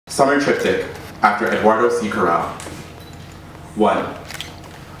Summer Triptych, after Eduardo C. Corral. 1.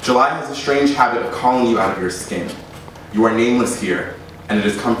 July has a strange habit of calling you out of your skin. You are nameless here, and it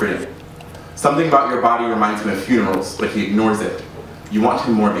is comforting. Something about your body reminds him of funerals, but he ignores it. You want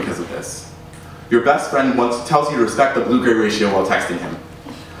him more because of this. Your best friend once tells you to respect the blue-gray ratio while texting him.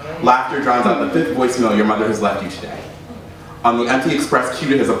 Laughter drowns out the 5th voicemail your mother has left you today. On the empty express queue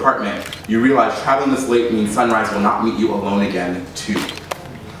to his apartment, you realize traveling this late means sunrise will not meet you alone again, too.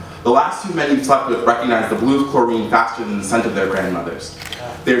 The last 2 men you slept with recognize the blue of chlorine faster than the scent of their grandmothers.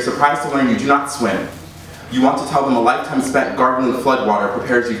 They are surprised to learn you do not swim. You want to tell them a lifetime spent gargling floodwater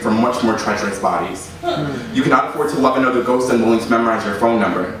prepares you for much more treacherous bodies. You cannot afford to love another ghost unwilling to memorize your phone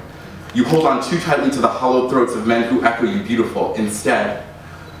number. You hold on too tightly to the hollow throats of men who echo you beautiful. Instead,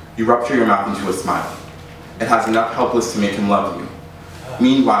 you rupture your mouth into a smile. It has enough helpless to make him love you.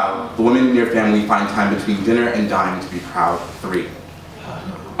 Meanwhile, the women in your family find time between dinner and dying to be proud. 3.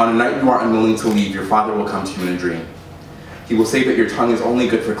 On a night you are unwilling to leave, your father will come to you in a dream. He will say that your tongue is only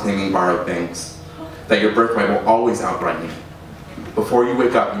good for claiming borrowed things, that your birthright will always outrun you. Before you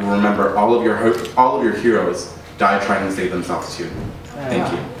wake up, you will remember all of your heroes died trying to save themselves too.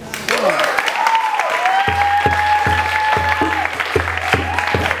 Thank you.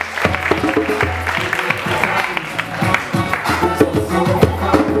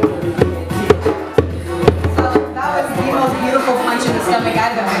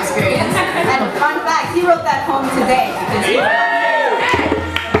 I've ever experienced. And fun fact, he wrote that poem today.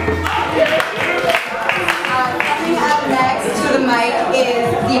 Coming up next to the mic is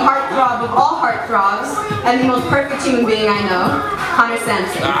the heartthrob of all heartthrobs and the most perfect human being I know, Connor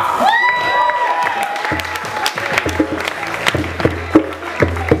Sampson.